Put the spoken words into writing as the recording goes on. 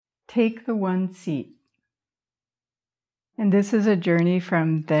take the one seat. And this is a journey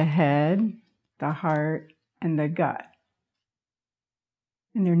from the head, the heart, and the gut.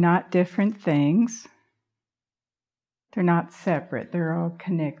 And they're not different things. They're not separate. They're all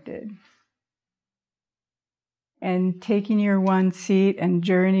connected. And taking your one seat and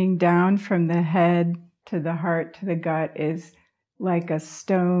journeying down from the head to the heart to the gut is like a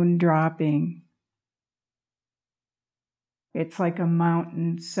stone dropping. It's like a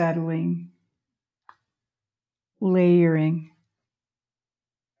mountain settling, layering.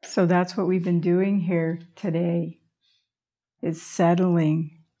 So that's what we've been doing here today, is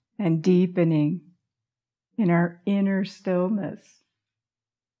settling and deepening in our inner stillness.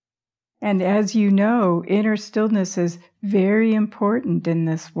 And as you know, inner stillness is very important in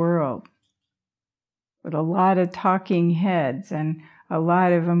this world, with a lot of talking heads and a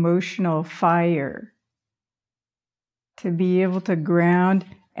lot of emotional fire. To be able to ground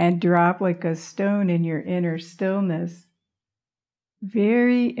and drop like a stone in your inner stillness,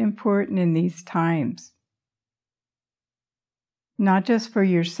 very important in these times. Not just for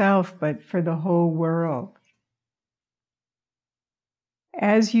yourself, but for the whole world.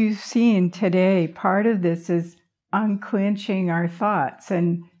 As you've seen today, part of this is unclenching our thoughts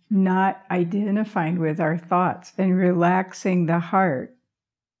and not identifying with our thoughts and relaxing the heart.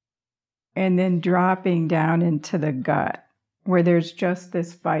 And then dropping down into the gut, where there's just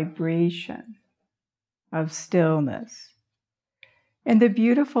this vibration of stillness. And the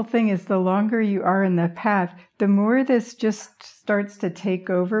beautiful thing is, the longer you are in the path, the more this just starts to take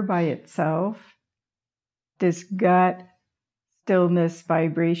over by itself. This gut stillness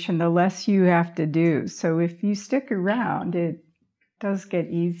vibration, the less you have to do. So if you stick around, it does get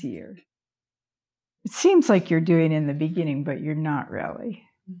easier. It seems like you're doing it in the beginning, but you're not really.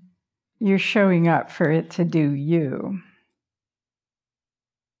 You're showing up for it to do you.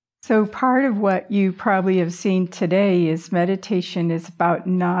 So part of what you probably have seen today is meditation is about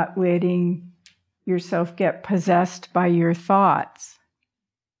not letting yourself get possessed by your thoughts.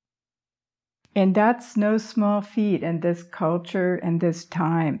 And that's no small feat in this culture and this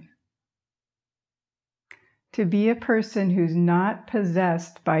time. To be a person who's not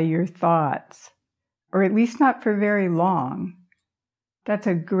possessed by your thoughts, or at least not for very long, that's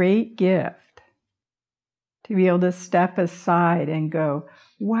a great gift. To be able to step aside and go,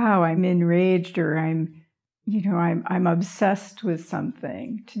 wow, I'm enraged, or I'm obsessed with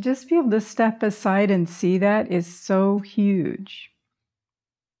something. To just be able to step aside and see that is so huge.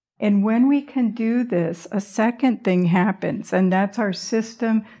 And when we can do this, a second thing happens, and that's our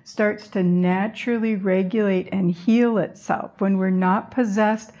system starts to naturally regulate and heal itself. When we're not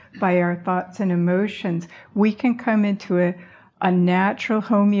possessed by our thoughts and emotions, we can come into a natural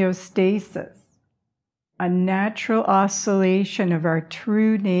homeostasis, a natural oscillation of our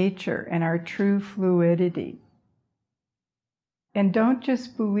true nature and our true fluidity. And don't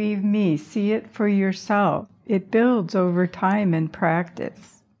just believe me, see it for yourself. It builds over time and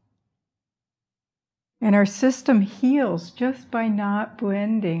practice. And our system heals just by not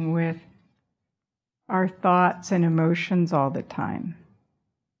blending with our thoughts and emotions all the time.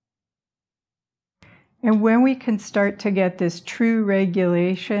 And when we can start to get this true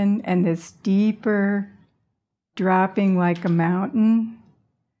regulation and this deeper dropping like a mountain,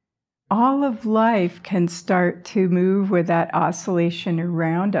 all of life can start to move with that oscillation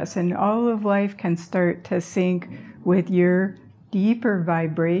around us, and all of life can start to sync with your deeper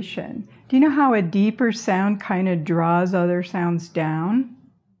vibration. Do you know how a deeper sound kind of draws other sounds down?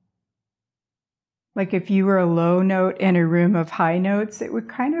 Like if you were a low note in a room of high notes, it would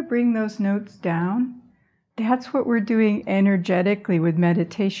kind of bring those notes down. That's what we're doing energetically with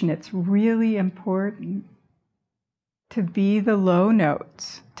meditation. It's really important to be the low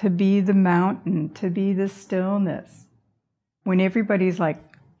notes, to be the mountain, to be the stillness. When everybody's like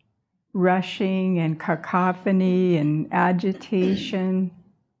rushing and cacophony and agitation.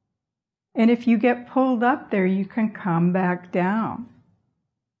 And if you get pulled up there, you can come back down.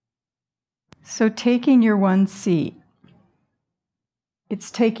 So taking your one seat, it's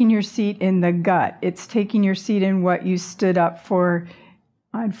taking your seat in the gut. It's taking your seat in what you stood up for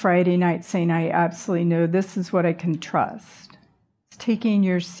on Friday night, saying, I absolutely know this is what I can trust. It's taking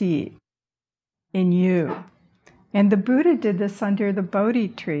your seat in you. And the Buddha did this under the Bodhi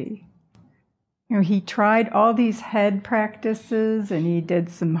tree. You know, he tried all these head practices, and he did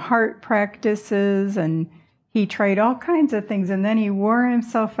some heart practices, and he tried all kinds of things, and then he wore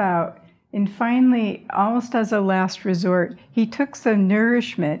himself out. And finally, almost as a last resort, he took some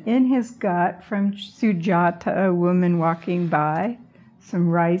nourishment in his gut from Sujata, a woman walking by, some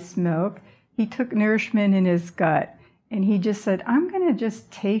rice milk. He took nourishment in his gut, And he just said, I'm going to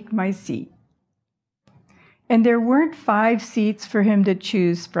just take my seat. And there weren't 5 seats for him to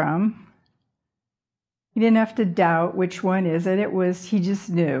choose from. He didn't have to doubt which one is it. He just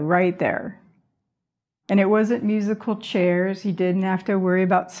knew right there. And it wasn't musical chairs. He didn't have to worry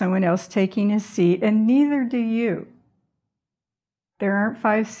about someone else taking his seat, and neither do you. There aren't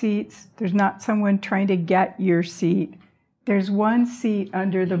 5 seats. There's not someone trying to get your seat. There's one seat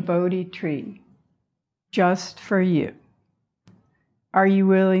under the Bodhi tree, just for you. Are you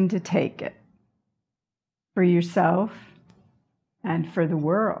willing to take it? For yourself and for the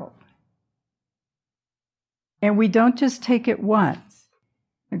world. And we don't just take it once.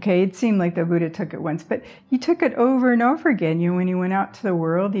 Okay, it seemed like the Buddha took it once, but he took it over and over again. When he went out to the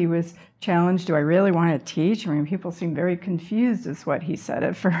world, he was challenged, do I really want to teach? People seemed very confused is what he said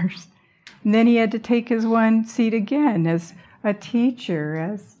at first. And then he had to take his one seat again as a teacher,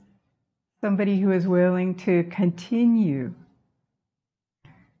 as somebody who is willing to continue.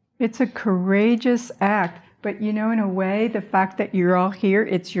 It's a courageous act, but in a way, the fact that you're all here,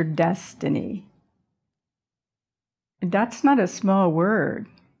 it's your destiny. And that's not a small word.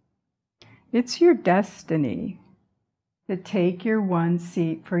 It's your destiny to take your one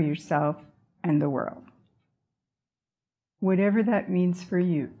seat for yourself and the world. Whatever that means for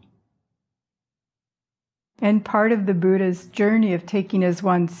you. And part of the Buddha's journey of taking his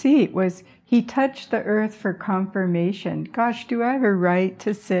one seat was he touched the earth for confirmation. Gosh, do I have a right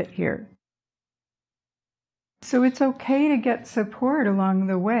to sit here? So it's okay to get support along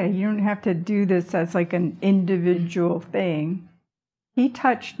the way. You don't have to do this as like an individual thing. He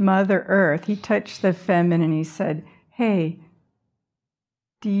touched Mother Earth. He touched the feminine. He said, hey,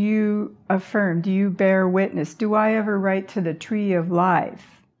 do you affirm? Do you bear witness? Do I have a right to the tree of life?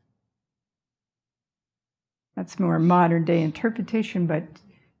 That's more modern day interpretation, but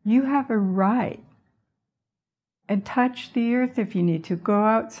you have a right. And touch the earth if you need to. Go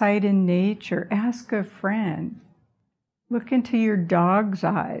outside in nature. Ask a friend. Look into your dog's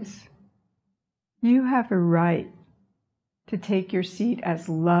eyes. You have a right to take your seat as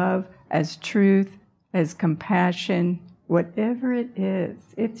love, as truth, as compassion, whatever it is,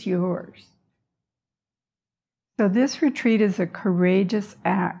 it's yours. So this retreat is a courageous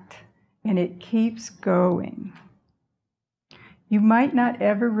act, and it keeps going. You might not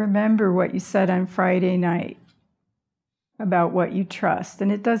ever remember what you said on Friday night about what you trust,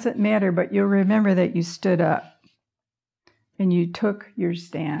 and it doesn't matter, but you'll remember that you stood up and you took your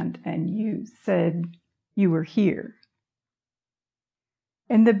stand and you said you were here.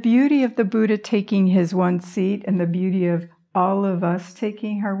 And the beauty of the Buddha taking his one seat and the beauty of all of us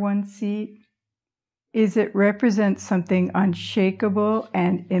taking our one seat is it represents something unshakable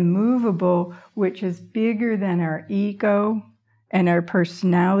and immovable, which is bigger than our ego and our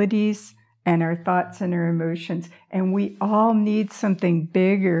personalities and our thoughts and our emotions. And we all need something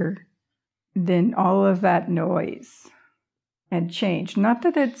bigger than all of that noise and change. Not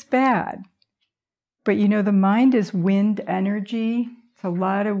that it's bad, but the mind is wind energy. It's a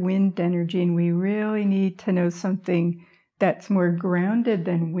lot of wind energy, and we really need to know something that's more grounded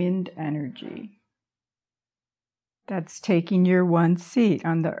than wind energy. That's taking your one seat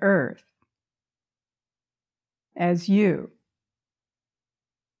on the earth as you.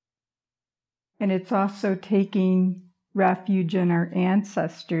 And it's also taking refuge in our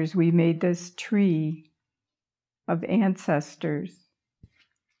ancestors. We made this tree of ancestors.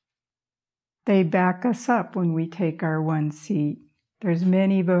 They back us up when we take our one seat. There's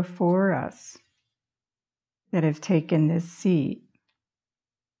many before us that have taken this seat.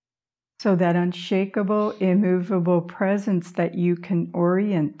 So that unshakable, immovable presence that you can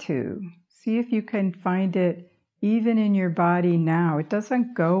orient to. See if you can find it even in your body now. It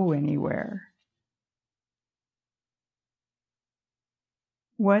doesn't go anywhere.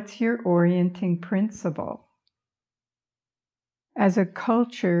 What's your orienting principle? As a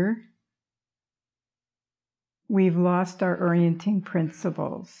culture, we've lost our orienting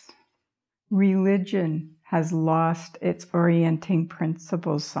principles. Religion has lost its orienting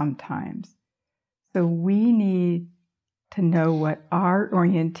principles sometimes. So we need to know what our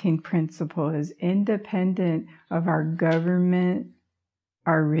orienting principle is, independent of our government,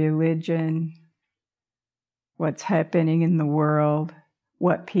 our religion, what's happening in the world,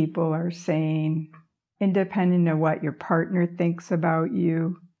 what people are saying, independent of what your partner thinks about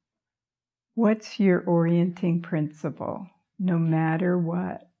you. What's your orienting principle, no matter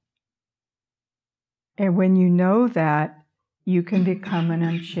what? And when you know that, you can become an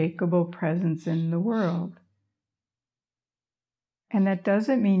unshakable presence in the world. And that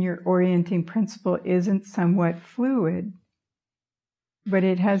doesn't mean your orienting principle isn't somewhat fluid, but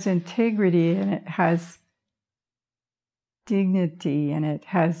it has integrity and it has dignity, and it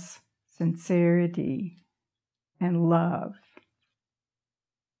has sincerity and love.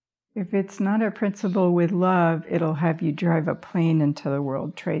 If it's not a principle with love, it'll have you drive a plane into the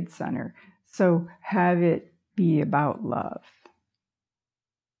World Trade Center. So have it be about love.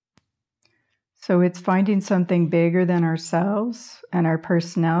 So it's finding something bigger than ourselves and our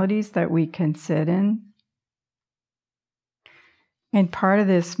personalities that we can sit in. And part of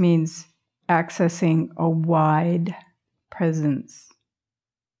this means accessing a wide presence.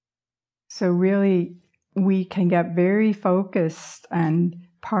 So really, we can get very focused, and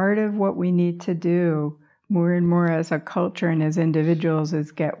part of what we need to do more and more as a culture and as individuals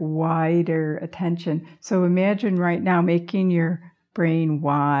is get wider attention. So imagine right now making your brain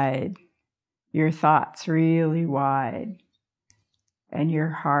wide, your thoughts really wide, and your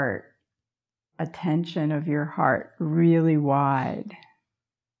heart, attention of your heart really wide.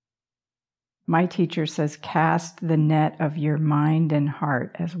 My teacher says, cast the net of your mind and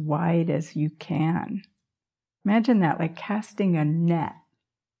heart as wide as you can. Imagine that, like casting a net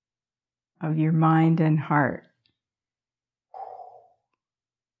of your mind and heart.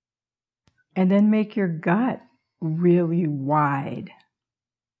 And then make your gut really wide.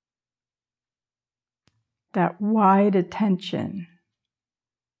 That wide attention,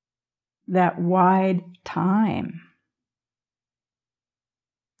 that wide time.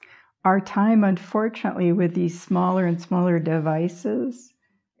 Our time, unfortunately, with these smaller and smaller devices,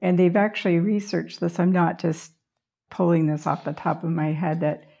 and they've actually researched this, I'm not just pulling this off the top of my head,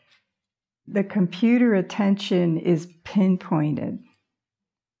 that the computer attention is pinpointed.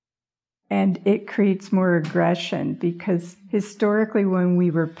 And it creates more aggression because historically when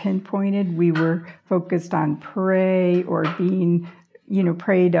we were pinpointed, we were focused on prey or being,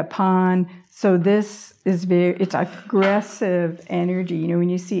 preyed upon. So this is it's aggressive energy. When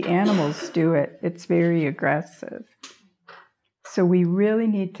you see animals do it, it's very aggressive. So we really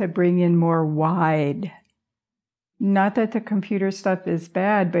need to bring in more wide. Not that the computer stuff is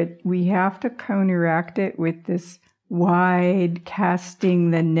bad, but we have to counteract it with this wide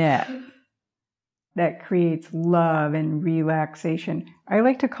casting the net that creates love and relaxation. I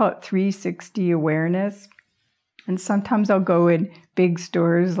like to call it 360 awareness. And sometimes I'll go in big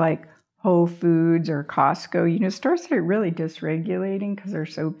stores like Whole Foods or Costco, stores that are really dysregulating because they're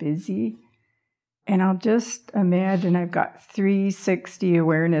so busy. And I'll just imagine I've got 360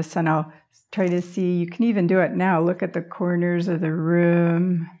 awareness, and I'll try to see, you can even do it now, look at the corners of the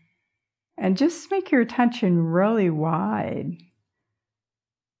room and just make your attention really wide.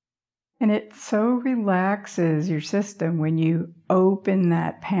 And it so relaxes your system when you open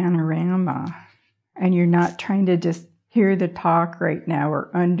that panorama and you're not trying to just hear the talk right now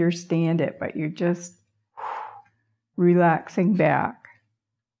or understand it, but you're just relaxing back.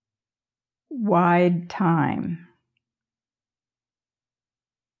 Wide time.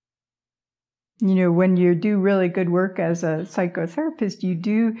 When you do really good work as a psychotherapist,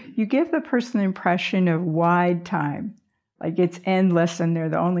 you give the person the impression of wide time. Like it's endless and they're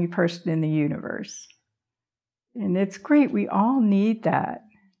the only person in the universe. And it's great. We all need that.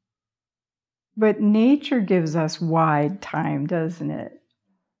 But nature gives us wide time, doesn't it?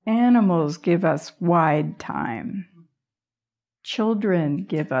 Animals give us wide time. Children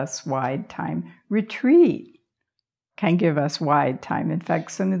give us wide time. Retreat can give us wide time. In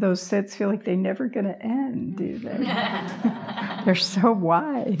fact, some of those sits feel like they're never going to end, do they? They're so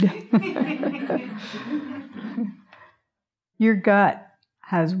wide. Your gut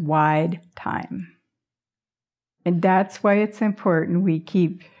has wide time. And that's why it's important we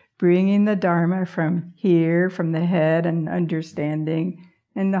keep bringing the Dharma from here, from the head and understanding.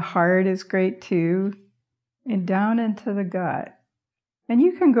 And the heart is great too. And down into the gut. And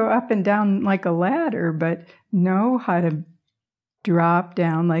you can go up and down like a ladder, but know how to drop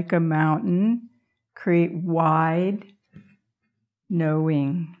down like a mountain, create wide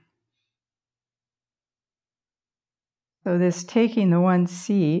knowing. So this taking the one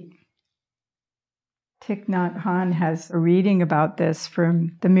seat, Thich Nhat Hanh has a reading about this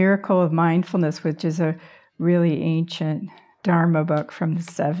from The Miracle of Mindfulness, which is a really ancient Dharma book from the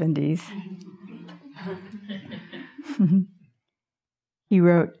 70s. He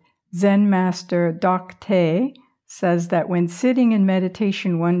wrote, Zen master Doc Te says that when sitting in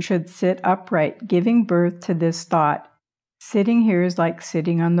meditation, one should sit upright, giving birth to this thought. Sitting here is like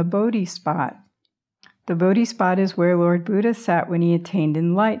sitting on the Bodhi spot. The Bodhi spot is where Lord Buddha sat when he attained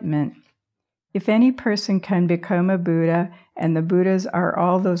enlightenment. If any person can become a Buddha, and the Buddhas are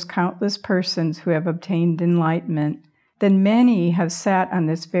all those countless persons who have obtained enlightenment, then many have sat on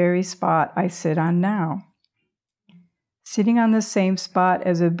this very spot I sit on now. Sitting on the same spot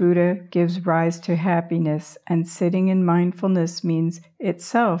as a Buddha gives rise to happiness, and sitting in mindfulness means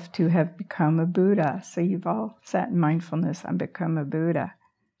itself to have become a Buddha. So you've all sat in mindfulness and become a Buddha.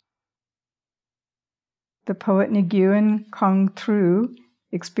 The poet Nguyen Kong Tru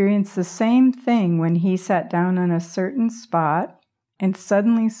experienced the same thing when he sat down on a certain spot and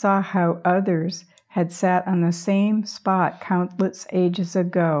suddenly saw how others had sat on the same spot countless ages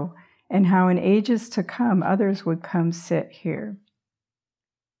ago, and how in ages to come others would come sit here.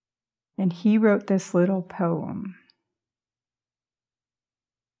 And he wrote this little poem.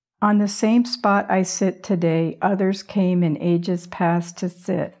 On the same spot I sit today, others came in ages past to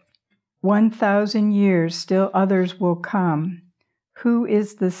sit. 1,000 years, still others will come. Who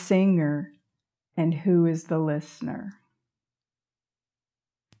is the singer and who is the listener?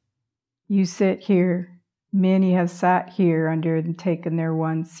 You sit here. Many have sat here under and taken their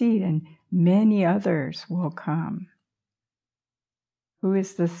one seat, and many others will come. Who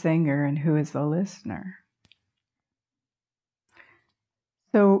is the singer and who is the listener?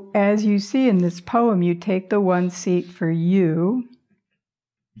 So as you see in this poem, you take the one seat for you.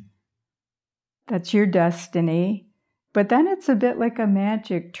 That's your destiny. But then it's a bit like a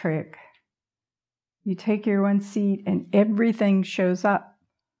magic trick. You take your one seat and everything shows up.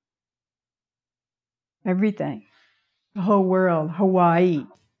 Everything. The whole world, Hawaii,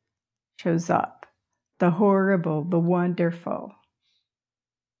 shows up. The horrible, the wonderful.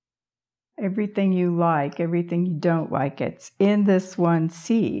 Everything you like, everything you don't like, it's in this one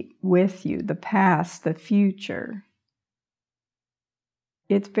seat with you, the past, the future.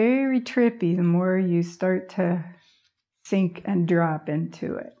 It's very trippy the more you start to sink and drop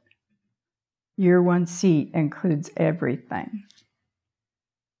into it. Your one seat includes everything.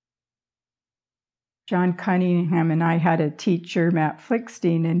 John Cunningham and I had a teacher, Matt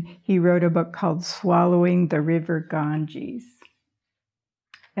Flickstein, and he wrote a book called Swallowing the River Ganges.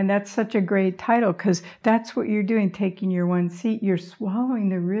 And that's such a great title because that's what you're doing, taking your one seat. You're swallowing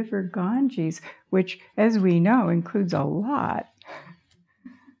the river Ganges, which, as we know, includes a lot.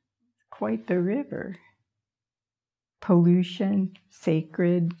 Quite the river. Pollution,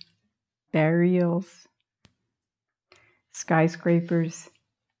 sacred, burials, skyscrapers,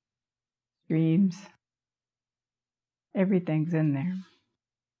 streams. Everything's in there.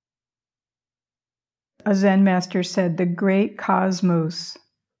 A Zen master said, the great cosmos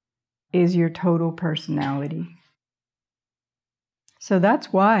is your total personality. So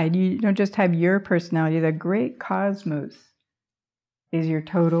that's wide. You don't just have your personality. The great cosmos is your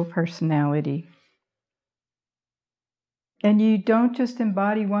total personality. And you don't just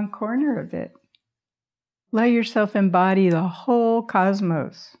embody one corner of it. Let yourself embody the whole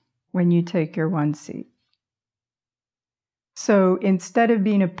cosmos when you take your one seat. So instead of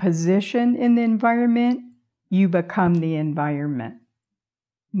being a position in the environment, you become the environment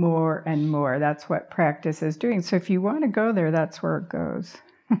more and more. That's what practice is doing. So if you want to go there, that's where it goes.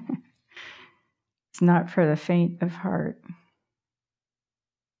 It's not for the faint of heart.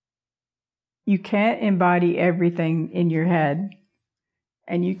 You can't embody everything in your head,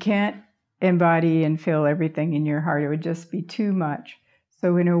 and you can't embody and feel everything in your heart. It would just be too much.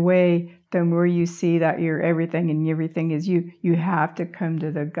 So in a way, the more you see that you're everything and everything is you, you have to come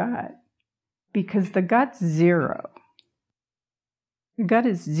to the gut. Because the gut's zero. The gut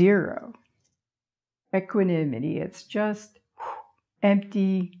is zero. Equanimity, it's just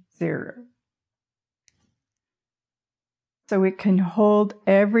empty zero. So it can hold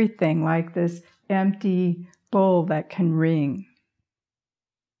everything like this empty bowl that can ring.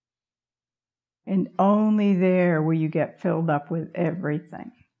 And only there will you get filled up with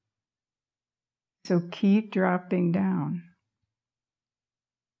everything. So keep dropping down.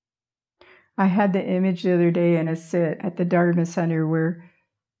 I had the image the other day in a sit at the Dharma Center where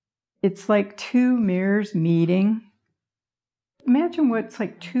it's like two mirrors meeting. Imagine what's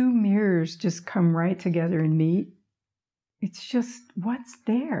like two mirrors just come right together and meet. It's just, what's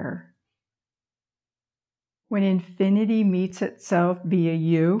there? When infinity meets itself via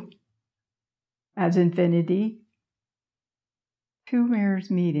you, as infinity, two mirrors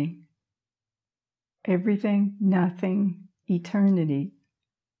meeting. Everything, nothing, eternity.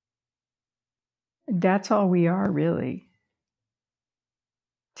 That's all we are, really.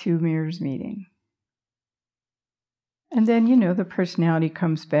 Two mirrors meeting. And then, the personality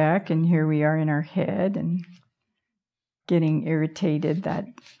comes back, and here we are in our head and getting irritated that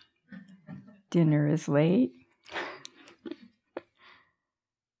dinner is late.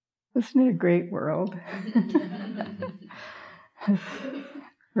 Isn't it a great world?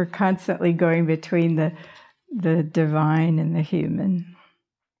 We're constantly going between the divine and the human.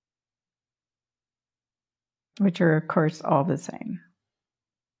 which are, of course, all the same.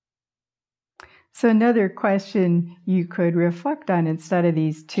 So another question you could reflect on instead of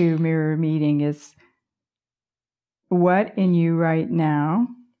these two mirror meeting is, what in you right now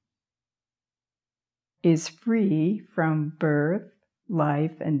is free from birth,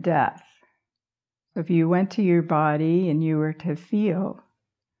 life, and death? So if you went to your body and you were to feel,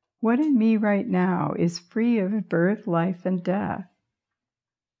 what in me right now is free of birth, life, and death?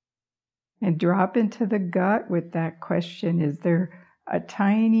 And drop into the gut with that question. Is there a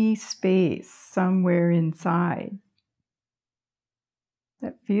tiny space somewhere inside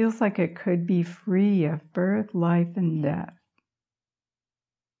that feels like it could be free of birth, life, and death?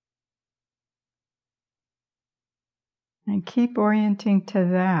 And keep orienting to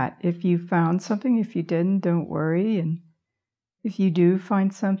that. If you found something, if you didn't, don't worry. And if you do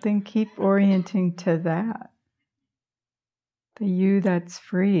find something, keep orienting to that. The you that's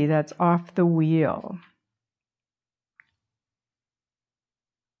free, that's off the wheel.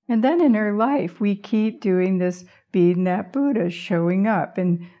 And then in our life, we keep doing this, being that Buddha, showing up.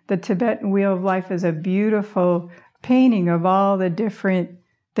 And the Tibetan Wheel of Life is a beautiful painting of all the different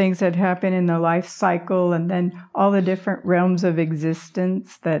things that happen in the life cycle, and then all the different realms of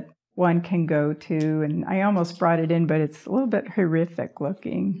existence that one can go to. And I almost brought it in, but it's a little bit horrific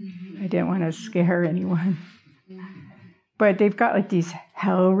looking. I didn't want to scare anyone. But they've got like these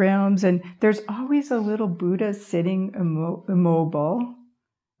hell realms, and there's always a little Buddha sitting immobile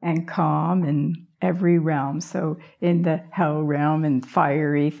and calm in every realm. So in the hell realm and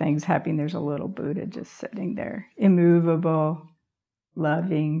fiery things happening, there's a little Buddha just sitting there, immovable,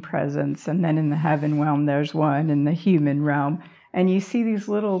 loving presence. And then in the heaven realm, there's one in the human realm. And you see these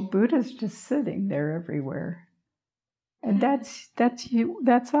little Buddhas just sitting there everywhere. And that's you,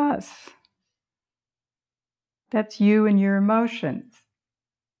 that's us. That's you and your emotions.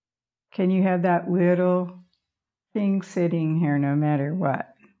 Can you have that little thing sitting here no matter what?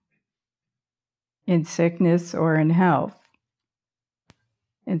 In sickness or in health?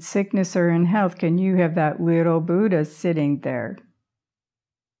 In sickness or in health, can you have that little Buddha sitting there?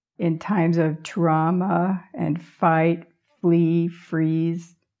 In times of trauma and fight, flee,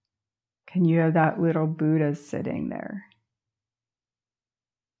 freeze, can you have that little Buddha sitting there?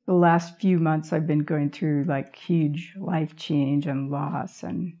 The last few months I've been going through like huge life change and loss,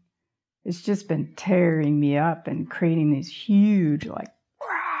 and it's just been tearing me up and creating these huge like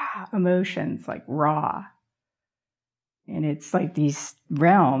emotions, like raw. And it's like these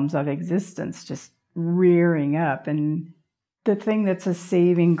realms of existence just rearing up. And the thing that's a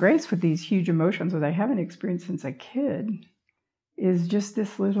saving grace with these huge emotions that I haven't experienced since a kid is just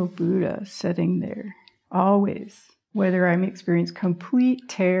this little Buddha sitting there, always. Whether I'm experiencing complete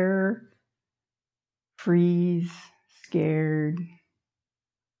terror, freeze, scared,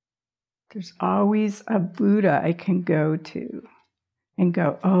 there's always a Buddha I can go to and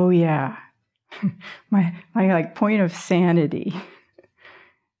go, oh yeah, my like point of sanity.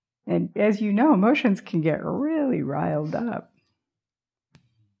 And as you know, emotions can get really riled up.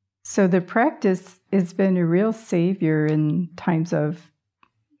 So the practice has been a real savior in times of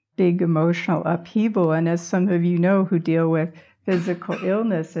big emotional upheaval. And as some of you know who deal with physical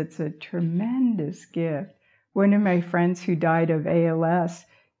illness, it's a tremendous gift. One of my friends who died of ALS,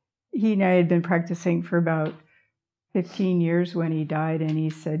 he and I had been practicing for about 15 years when he died, and he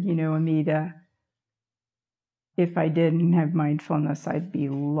said, you know, Amita, if I didn't have mindfulness, I'd be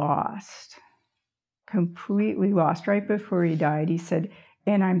lost, completely lost. Right before he died, he said,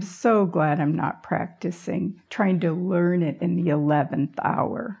 and I'm so glad I'm not practicing, trying to learn it in the 11th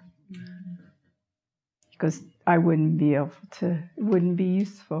hour. Because I wouldn't be able to, it wouldn't be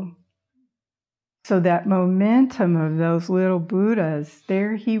useful. So that momentum of those little Buddhas,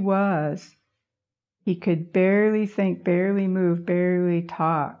 there he was. He could barely think, barely move, barely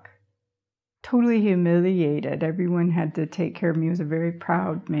talk. Totally humiliated. Everyone had to take care of him. He was a very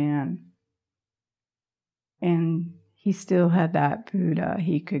proud man. And he still had that Buddha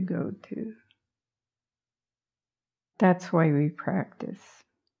he could go to. That's why we practice.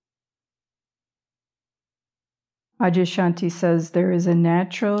 Adyashanti says there is a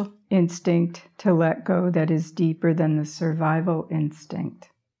natural instinct to let go that is deeper than the survival instinct.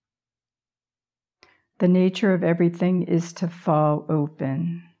 The nature of everything is to fall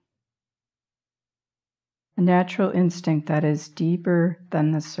open. A natural instinct that is deeper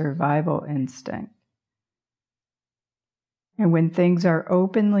than the survival instinct. And when things are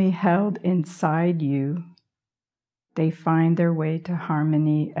openly held inside you, they find their way to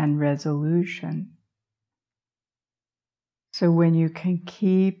harmony and resolution. So when you can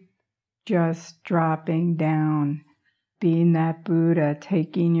keep just dropping down, being that Buddha,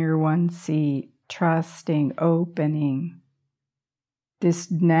 taking your one seat, trusting, opening. This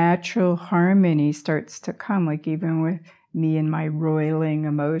natural harmony starts to come, like even with me and my roiling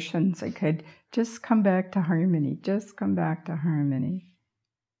emotions, I could just come back to harmony, just come back to harmony.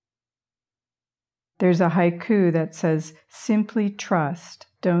 There's a haiku that says, simply trust,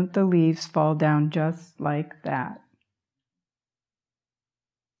 don't the leaves fall down just like that.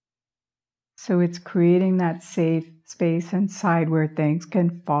 So it's creating that safe space inside where things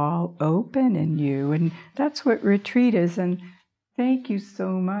can fall open in you. And that's what retreat is. And thank you so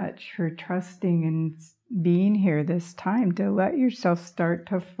much for trusting and being here this time to let yourself start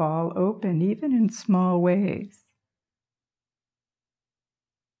to fall open, even in small ways.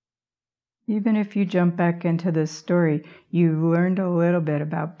 Even if you jump back into the story, you've learned a little bit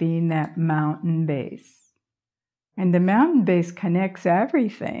about being that mountain base. And the mountain base connects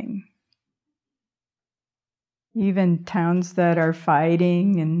everything. Even towns that are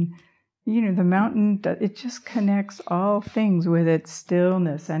fighting and, the mountain, it just connects all things with its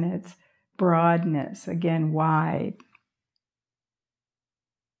stillness and its broadness, again, wide.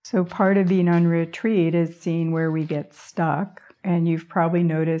 So part of being on retreat is seeing where we get stuck. And you've probably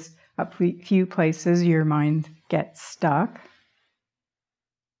noticed a few places your mind gets stuck.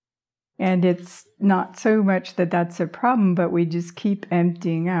 And it's not so much that that's a problem, but we just keep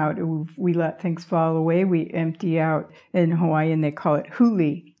emptying out. We let things fall away. We empty out. In Hawaiian, they call it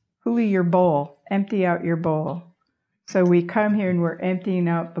huli. Huli your bowl. Empty out your bowl. So we come here and we're emptying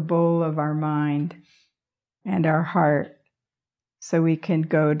out the bowl of our mind and our heart so we can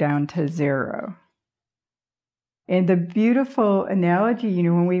go down to zero. And the beautiful analogy,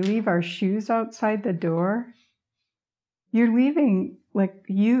 when we leave our shoes outside the door, you're leaving like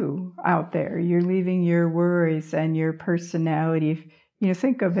you out there. You're leaving your worries and your personality.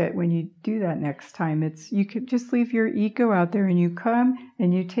 Think of it when you do that next time. You could just leave your ego out there and you come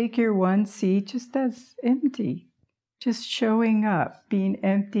and you take your one seat just as empty, just showing up, being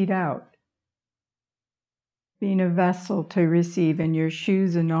emptied out, being a vessel to receive. And your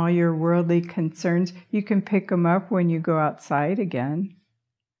shoes and all your worldly concerns, you can pick them up when you go outside again,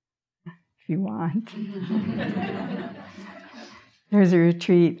 if you want. There's a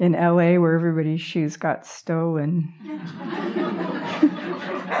retreat in LA where everybody's shoes got stolen.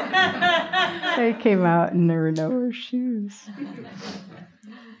 They came out and there were no more shoes.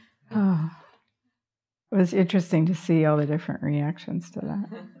 Oh. It was interesting to see all the different reactions to that.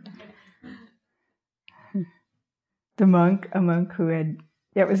 A monk who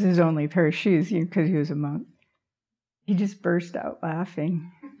it was his only pair of shoes, because he was a monk, he just burst out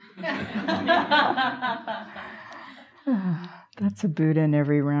laughing. That's a Buddha in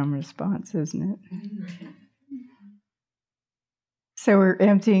every realm response, isn't it? So we're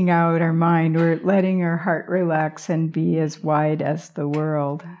emptying out our mind, we're letting our heart relax and be as wide as the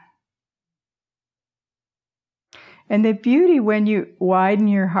world. And the beauty when you widen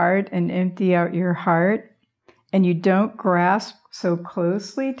your heart and empty out your heart, and you don't grasp so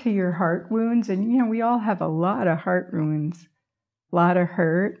closely to your heart wounds, and we all have a lot of heart wounds, a lot of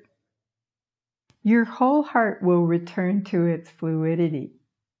hurt, your whole heart will return to its fluidity.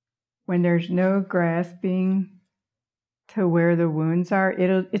 When there's no grasping to where the wounds are,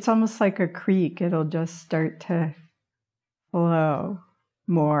 it's almost like a creek. It'll just start to flow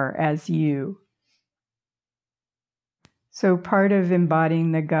more as you. So part of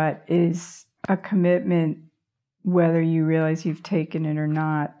embodying the gut is a commitment, whether you realize you've taken it or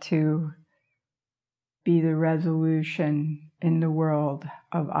not, to be the resolution in the world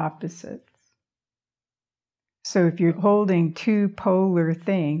of opposites. So if you're holding two polar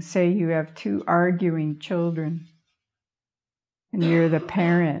things, say you have two arguing children, and you're the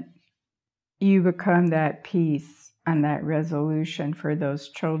parent, you become that peace and that resolution for those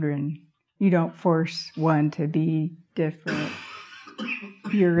children. You don't force one to be different.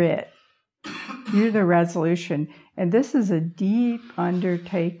 You're it. You're the resolution. And this is a deep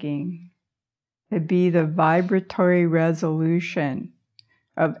undertaking to be the vibratory resolution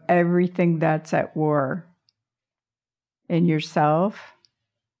of everything that's at war in yourself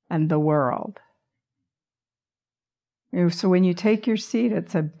and the world. So when you take your seat,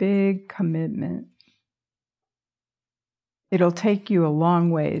 it's a big commitment. It'll take you a long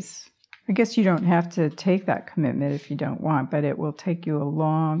ways. I guess you don't have to take that commitment if you don't want, but it will take you a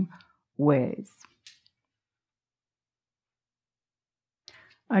long ways.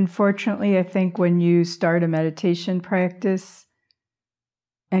 Unfortunately, I think when you start a meditation practice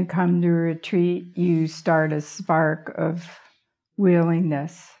and come to a retreat, you start a spark of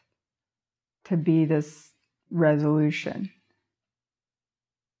willingness to be this resolution.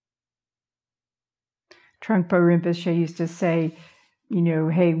 Trungpa Rinpoche used to say,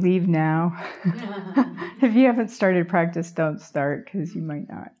 hey, leave now. If you haven't started practice, don't start, because you might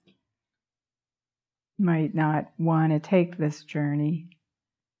not want to take this journey.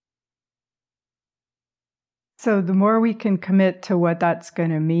 So the more we can commit to what that's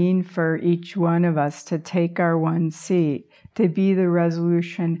going to mean for each one of us, to take our one seat, to be the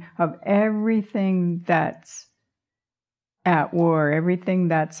resolution of everything that's at war, everything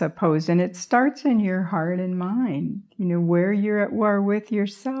that's opposed. And it starts in your heart and mind, where you're at war with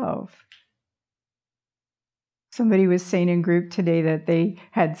yourself. Somebody was saying in group today that they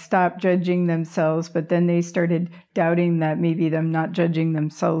had stopped judging themselves, but then they started doubting that maybe them not judging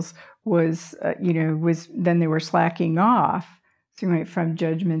themselves was then they were slacking off. So we went from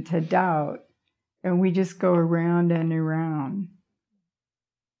judgment to doubt. And we just go around and around.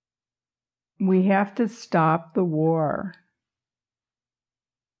 We have to stop the war.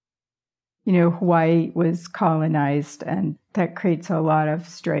 Hawaii was colonized, and that creates a lot of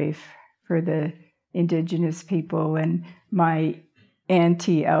strife for the indigenous people. And my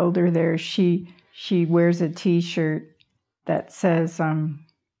auntie elder there, she wears a T-shirt that says,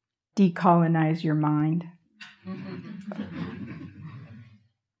 decolonize your mind.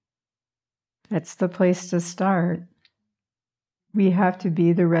 That's the place to start. We have to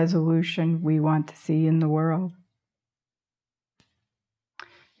be the resolution we want to see in the world.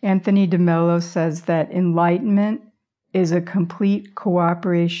 Anthony DeMello says that enlightenment is a complete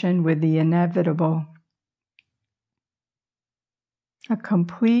cooperation with the inevitable. A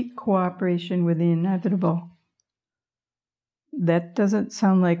complete cooperation with the inevitable. That doesn't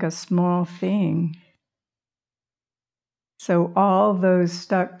sound like a small thing. So all those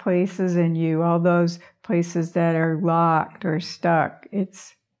stuck places in you, all those places that are locked or stuck,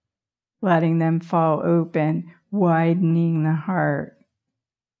 it's letting them fall open, widening the heart.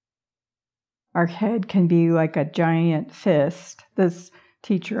 Our head can be like a giant fist. This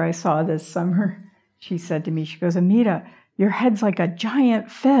teacher I saw this summer, she said to me, she goes, Amita, your head's like a giant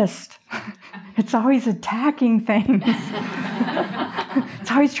fist. It's always attacking things.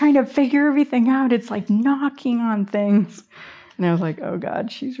 It's always trying to figure everything out. It's like knocking on things. And I was like, oh God,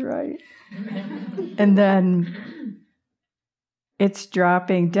 she's right. And then it's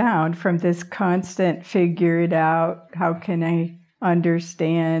dropping down from this constant figure it out. How can I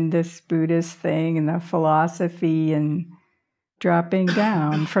understand this Buddhist thing and the philosophy, and dropping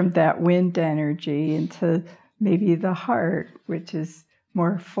down from that wind energy into maybe the heart, which is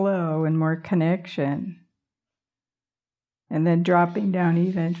more flow and more connection. And then dropping down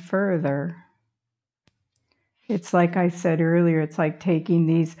even further. It's like I said earlier, it's like taking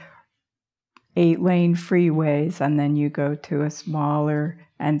these 8-lane freeways and then you go to a smaller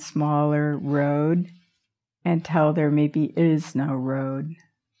and smaller road until there maybe is no road.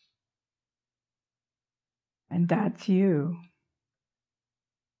 And that's you.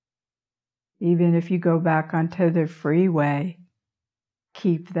 Even if you go back onto the freeway,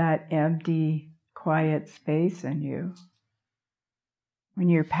 keep that empty, quiet space in you. When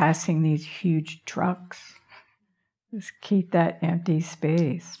you're passing these huge trucks, just keep that empty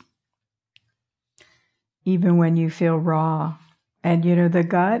space. Even when you feel raw. And the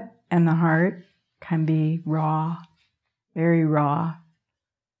gut and the heart can be raw, very raw.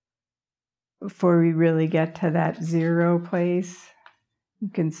 Before we really get to that zero place, you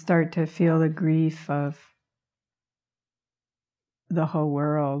can start to feel the grief of the whole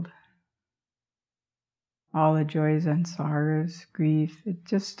world. All the joys and sorrows, grief, it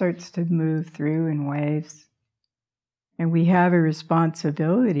just starts to move through in waves. And we have a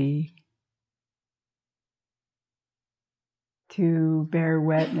responsibility to bear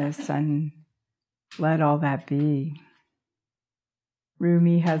witness and let all that be.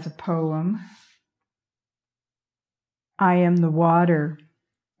 Rumi has a poem. I am the water.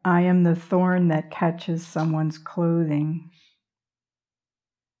 I am the thorn that catches someone's clothing.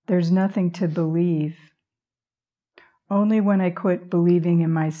 There's nothing to believe. Only when I quit believing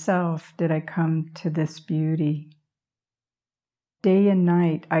in myself did I come to this beauty. Day and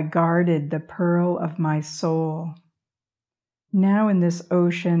night I guarded the pearl of my soul. Now in this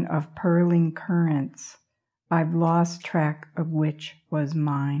ocean of purling currents, I've lost track of which was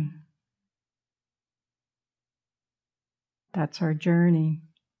mine. That's our journey.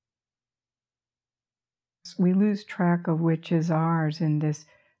 We lose track of which is ours in this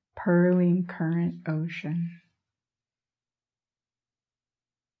purling current ocean.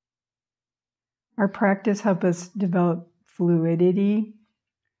 Our practice helps us develop fluidity,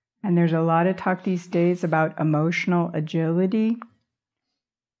 and there's a lot of talk these days about emotional agility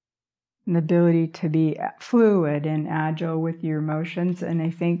and the ability to be fluid and agile with your emotions. And I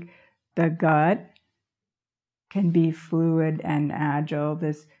think the gut can be fluid and agile.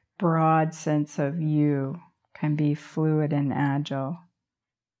 This broad sense of you can be fluid and agile.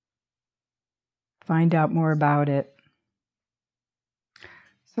 Find out more about it.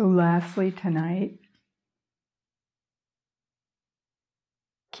 So lastly tonight,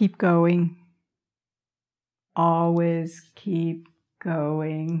 keep going. Always keep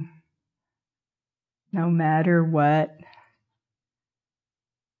going. No matter what.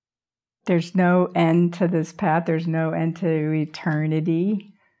 There's no end to this path. There's no end to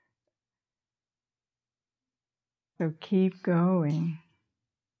eternity. So keep going.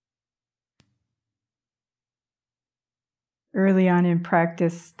 Early on in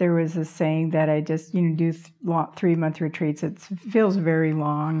practice, there was a saying that I just, do 3-month retreats. It feels very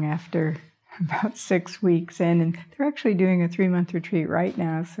long after about 6 weeks in, and they're actually doing a 3-month retreat right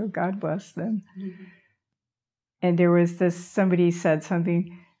now, so God bless them. Mm-hmm. And there was somebody said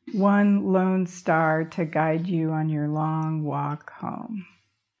something, one lone star to guide you on your long walk home.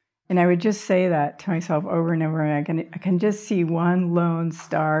 And I would just say that to myself over and over, and I can just see one lone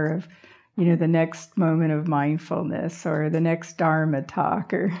star of, the next moment of mindfulness or the next Dharma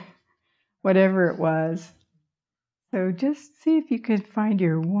talk or whatever it was. So just see if you could find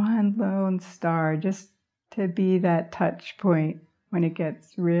your one lone star, just to be that touch point when it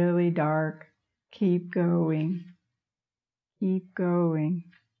gets really dark. Keep going. Keep going.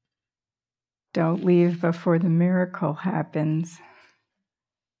 Don't leave before the miracle happens.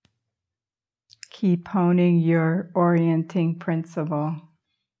 Keep honing your orienting principle.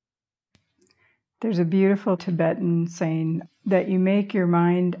 There's a beautiful Tibetan saying that you make your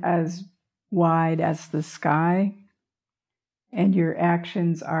mind as wide as the sky, and your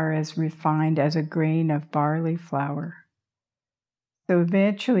actions are as refined as a grain of barley flour. So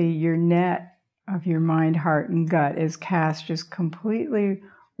eventually your net of your mind, heart, and gut is cast just completely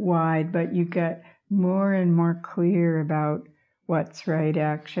wide, but you get more and more clear about what's right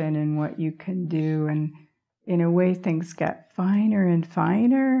action and what you can do. And in a way, things get finer and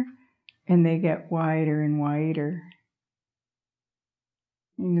finer, and they get wider and wider.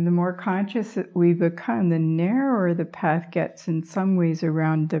 The more conscious that we become, the narrower the path gets in some ways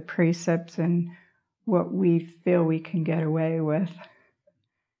around the precepts and what we feel we can get away with.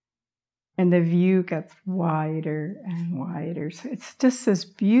 And the view gets wider and wider. So it's just this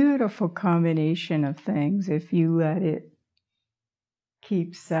beautiful combination of things if you let it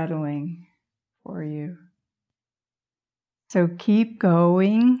keep settling for you. So keep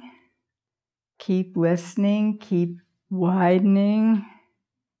going, keep listening, keep widening,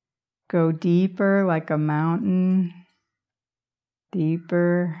 go deeper like a mountain,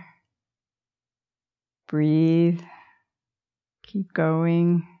 deeper, breathe, keep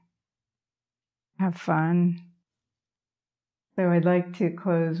going, have fun. So I'd like to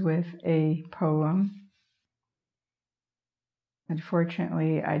close with a poem.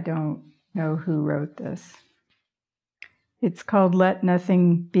 Unfortunately, I don't know who wrote this. It's called Let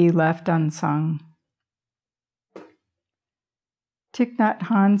Nothing Be Left Unsung. Thich Nhat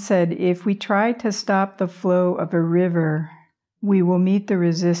Hanh said, if we try to stop the flow of a river, we will meet the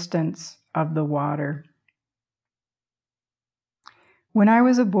resistance of the water. When I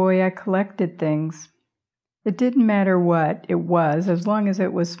was a boy, I collected things. It didn't matter what it was, as long as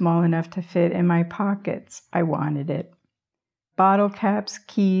it was small enough to fit in my pockets. I wanted it. Bottle caps,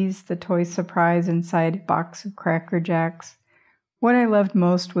 keys, the toy surprise inside a box of Cracker Jacks. What I loved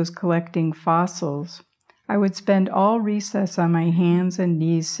most was collecting fossils. I would spend all recess on my hands and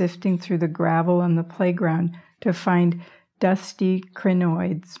knees sifting through the gravel on the playground to find dusty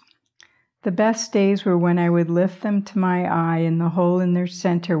crinoids. The best days were when I would lift them to my eye and the hole in their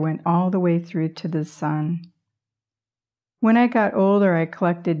center went all the way through to the sun. When I got older, I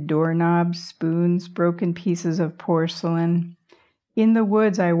collected doorknobs, spoons, broken pieces of porcelain. In the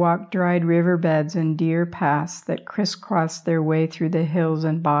woods, I walked dried riverbeds and deer paths that crisscrossed their way through the hills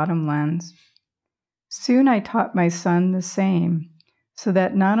and bottomlands. Soon I taught my son the same, so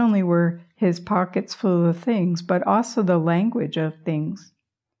that not only were his pockets full of things, but also the language of things.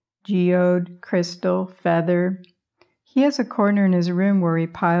 Geode, crystal, feather. He has a corner in his room where he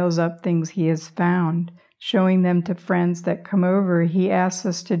piles up things he has found. Showing them to friends that come over, he asks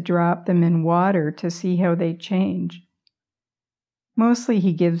us to drop them in water to see how they change. Mostly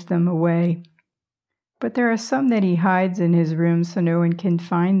he gives them away, but there are some that he hides in his room so no one can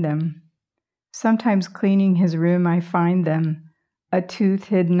find them. Sometimes cleaning his room I find them, a tooth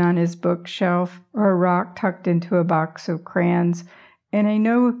hidden on his bookshelf or a rock tucked into a box of crayons, and I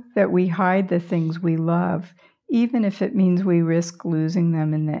know that we hide the things we love, even if it means we risk losing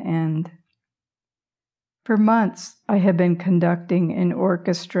them in the end. For months, I have been conducting an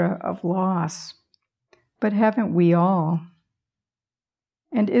orchestra of loss. But haven't we all?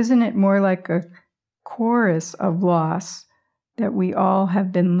 And isn't it more like a chorus of loss that we all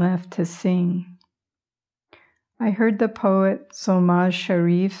have been left to sing? I heard the poet Solmaz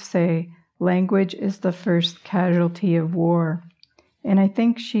Sharif say, language is the first casualty of war. And I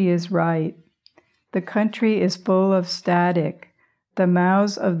think she is right. The country is full of static. The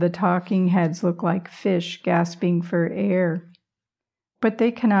mouths of the talking heads look like fish gasping for air. But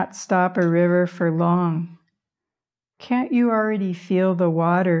they cannot stop a river for long. Can't you already feel the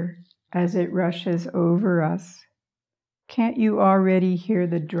water as it rushes over us? Can't you already hear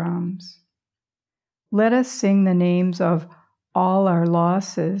the drums? Let us sing the names of all our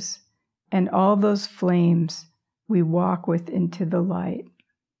losses and all those flames we walk with into the light.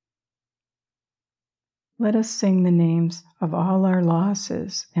 Let us sing the names of all our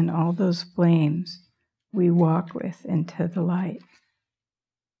losses and all those flames we walk with into the light.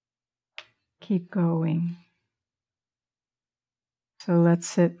 Keep going. So let's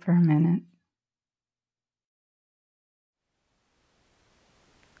sit for a minute.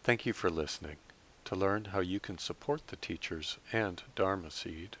 Thank you for listening. To learn how you can support the teachers and Dharma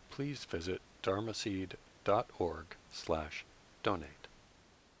Seed, please visit dharmaseed.org/donate.